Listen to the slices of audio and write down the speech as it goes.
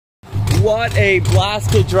What a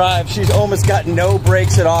blasted drive. She's almost got no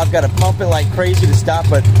brakes at all. I've got to pump it like crazy to stop,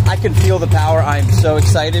 but I can feel the power. I'm so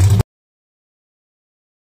excited.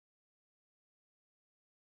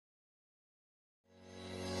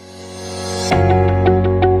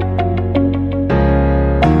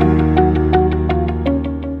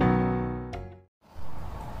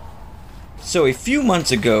 So a few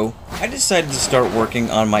months ago, I decided to start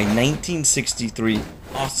working on my 1963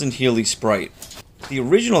 Austin Healey Sprite. The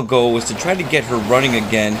original goal was to try to get her running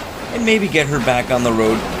again and maybe get her back on the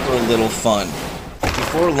road for a little fun.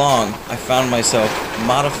 Before long, I found myself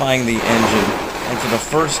modifying the engine and for the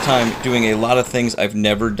first time doing a lot of things I've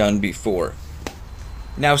never done before.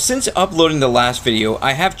 Now, since uploading the last video,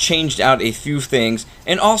 I have changed out a few things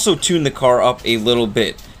and also tuned the car up a little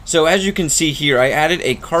bit. So as you can see here, I added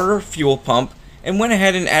a Carter fuel pump and went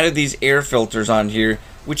ahead and added these air filters on here,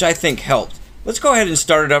 which I think helped. Let's go ahead and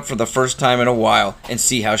start it up for the first time in a while and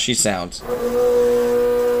see how she sounds.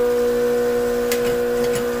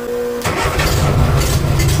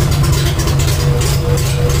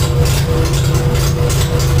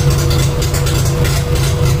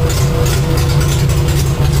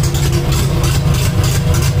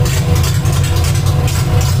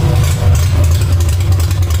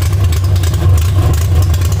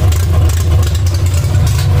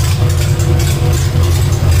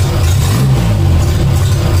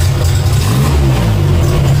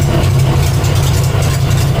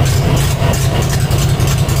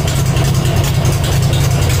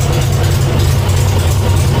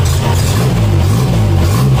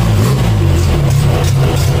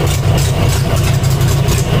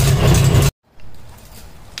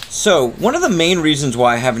 So, one of the main reasons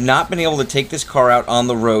why I have not been able to take this car out on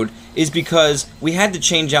the road is because we had to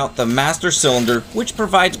change out the master cylinder, which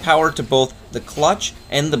provides power to both the clutch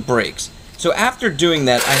and the brakes. So after doing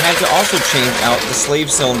that, I had to also change out the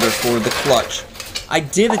slave cylinder for the clutch. I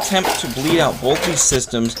did attempt to bleed out both these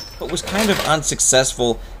systems, but was kind of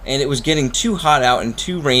unsuccessful, and it was getting too hot out and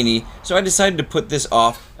too rainy, so I decided to put this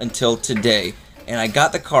off until today. And I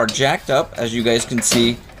got the car jacked up, as you guys can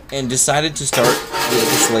see, and decided to start with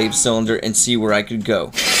the slave cylinder and see where I could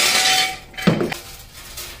go.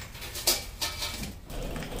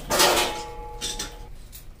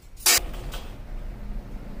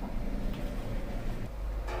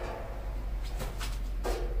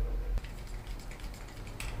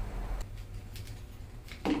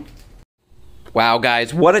 Wow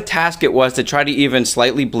guys, what a task it was to try to even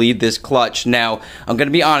slightly bleed this clutch. Now, I'm going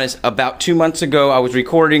to be honest, about 2 months ago I was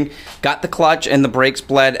recording, got the clutch and the brakes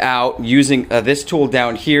bled out using this tool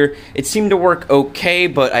down here. It seemed to work okay,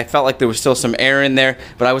 but I felt like there was still some air in there,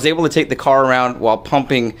 but I was able to take the car around while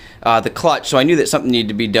pumping the clutch, so I knew that something needed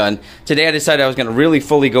to be done. Today I decided I was going to really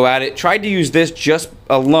fully go at it. Tried to use this just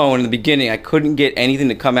alone in the beginning. I couldn't get anything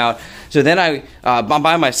to come out. So then I'm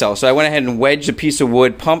by myself, so I went ahead and wedged a piece of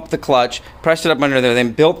wood, pumped the clutch, pressed it up under there,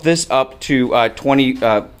 then built this up to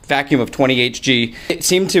vacuum of 20 Hg. It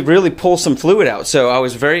seemed to really pull some fluid out, so I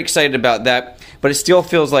was very excited about that, but it still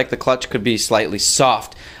feels like the clutch could be slightly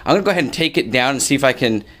soft. I'm going to go ahead and take it down and see if I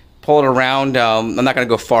can pull it around. I'm not going to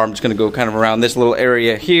go far, I'm just going to go kind of around this little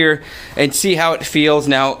area here and see how it feels.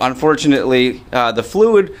 Now, unfortunately, the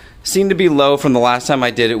fluid seemed to be low from the last time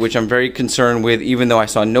I did it, which I'm very concerned with, even though I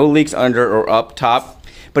saw no leaks under or up top.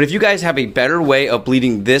 But if you guys have a better way of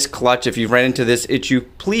bleeding this clutch, if you've ran into this issue,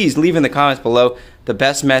 please leave in the comments below the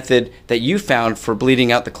best method that you found for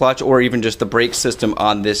bleeding out the clutch or even just the brake system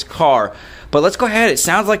on this car. But let's go ahead. It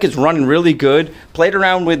sounds like it's running really good. Played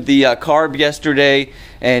around with the carb yesterday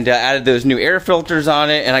and added those new air filters on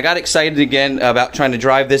it, and I got excited again about trying to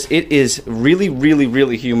drive this. It is really, really,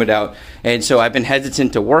 really humid out, and so I've been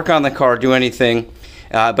hesitant to work on the car, do anything.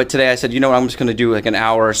 But today I said, you know what, I'm just going to do like an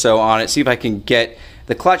hour or so on it, see if I can get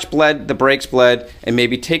the clutch bled, the brakes bled, and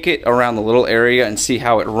maybe take it around the little area and see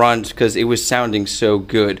how it runs, because it was sounding so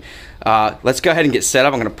good. Let's go ahead and get set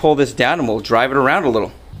up. I'm going to pull this down and we'll drive it around a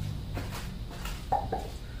little.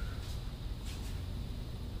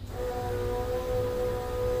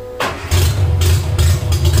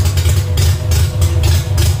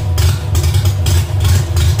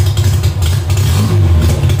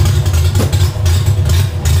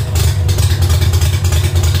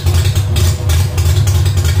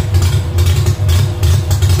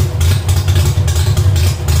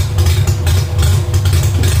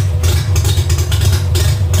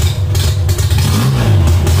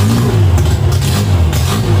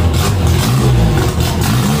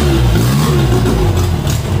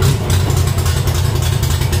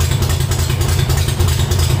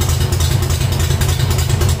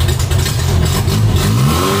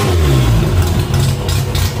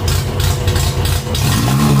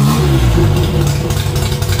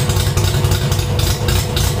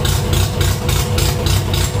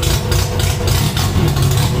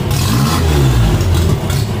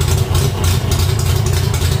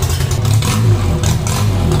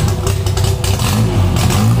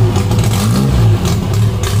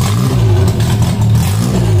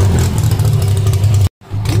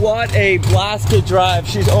 What a blast to drive.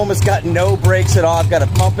 She's almost got no brakes at all. I've got to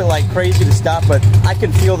pump it like crazy to stop, but I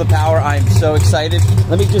can feel the power. I'm so excited.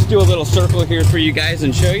 Let me just do a little circle here for you guys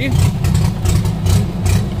and show you.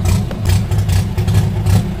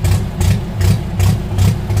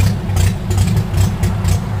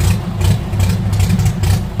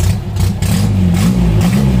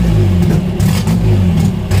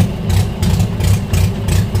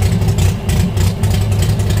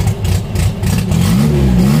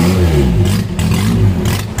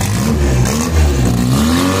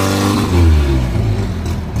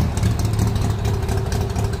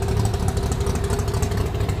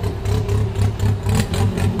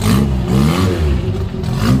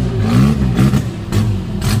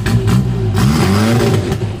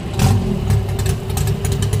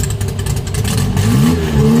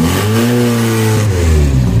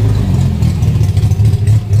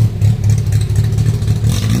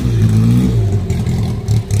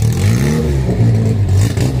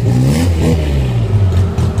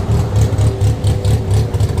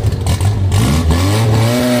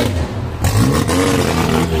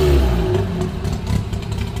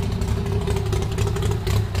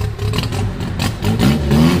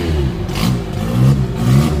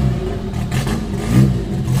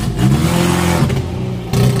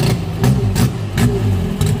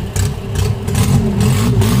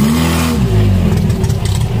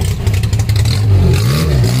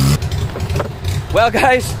 Well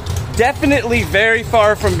guys, definitely very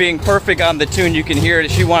far from being perfect on the tune. You can hear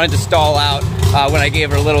it. She wanted to stall out when I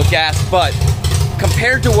gave her a little gas, but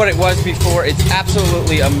compared to what it was before, it's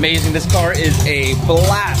absolutely amazing. This car is a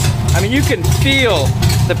blast. I mean, you can feel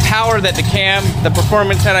the power that the cam, the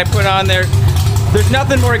performance that I put on there. There's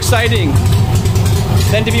nothing more exciting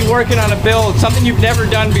than to be working on a build, something you've never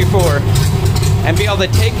done before, and be able to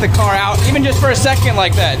take the car out, even just for a second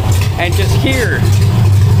like that, and just hear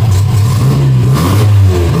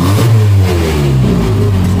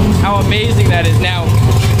how amazing that is. Now,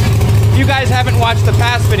 if you guys haven't watched the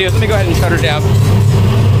past videos, let me go ahead and shut her down.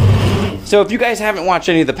 So if you guys haven't watched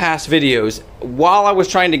any of the past videos, while I was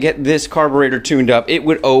trying to get this carburetor tuned up, it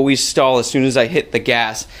would always stall as soon as I hit the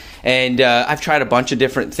gas. And I've tried a bunch of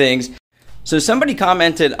different things. So somebody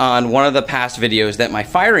commented on one of the past videos that my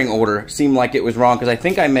firing order seemed like it was wrong, because I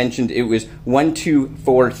think I mentioned it was 1, 2,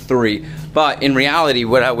 4, 3. But in reality,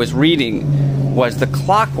 what I was reading was the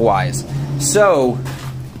clockwise. So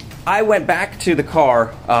I went back to the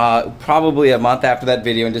car probably a month after that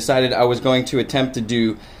video and decided I was going to attempt to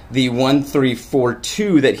do the 1, 3, 4,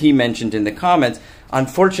 2 that he mentioned in the comments.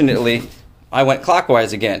 Unfortunately, I went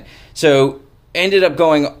clockwise again. So ended up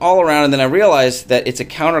going all around, and then I realized that it's a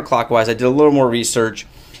counterclockwise. I did a little more research,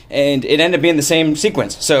 and it ended up being the same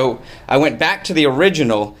sequence. So I went back to the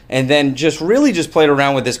original and then just played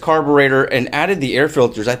around with this carburetor and added the air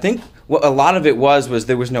filters. I think what a lot of it was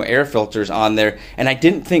there was no air filters on there, and I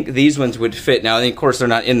didn't think these ones would fit. Now, of course, they're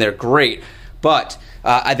not in there great, but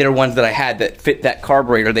they're ones that I had that fit that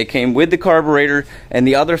carburetor. They came with the carburetor, and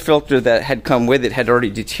the other filter that had come with it had already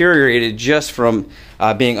deteriorated just from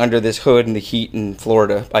being under this hood and the heat in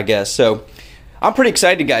Florida, I guess. So I'm pretty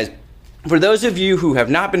excited, guys. For those of you who have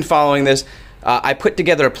not been following this, I put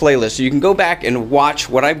together a playlist, so you can go back and watch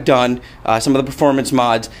what I've done, some of the performance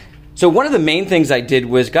mods. So one of the main things I did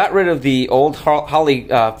was got rid of the old Holley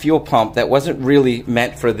fuel pump that wasn't really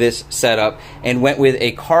meant for this setup, and went with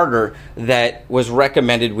a Carter that was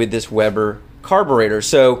recommended with this Weber carburetor.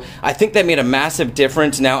 So I think that made a massive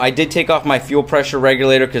difference. Now, I did take off my fuel pressure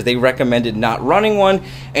regulator because they recommended not running one,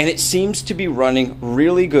 and it seems to be running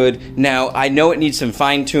really good. Now, I know it needs some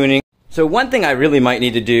fine tuning. So one thing I really might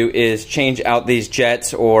need to do is change out these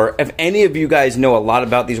jets, or if any of you guys know a lot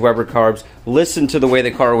about these Weber carbs, listen to the way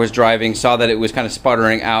the car was driving, saw that it was kind of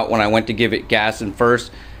sputtering out when I went to give it gas in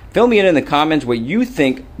first. Fill me in the comments what you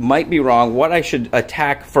think might be wrong, what I should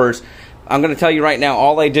attack first. I'm going to tell you right now,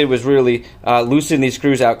 all I did was really loosen these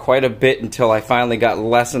screws out quite a bit until I finally got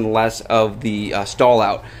less and less of the stall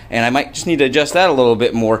out. And I might just need to adjust that a little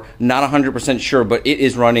bit more. Not 100% sure, but it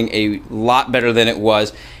is running a lot better than it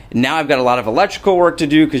was. Now I've got a lot of electrical work to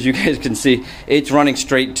do, because you guys can see it's running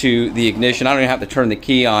straight to the ignition. I don't even have to turn the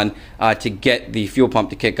key on to get the fuel pump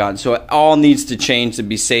to kick on. So it all needs to change to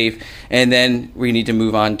be safe. And then we need to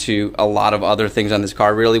move on to a lot of other things on this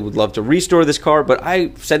car. Really would love to restore this car, but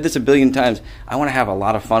I've said this a billion times. I want to have a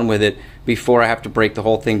lot of fun with it before I have to break the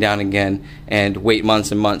whole thing down again and wait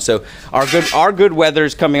months and months. So our good weather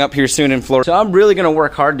is coming up here soon in Florida. So I'm really going to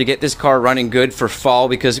work hard to get this car running good for fall,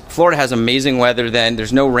 because Florida has amazing weather then.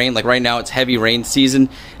 There's no rain rain. Like right now, it's heavy rain season,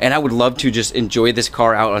 and I would love to just enjoy this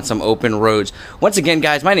car out on some open roads. Once again,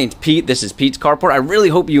 guys, my name's Pete. This is Pete's Carport. I really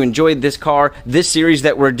hope you enjoyed this car, this series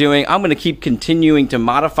that we're doing. I'm going to keep continuing to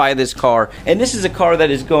modify this car, and this is a car that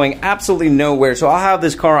is going absolutely nowhere, so I'll have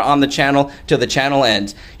this car on the channel till the channel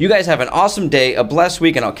ends. You guys have an awesome day, a blessed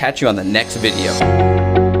week, and I'll catch you on the next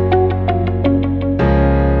video.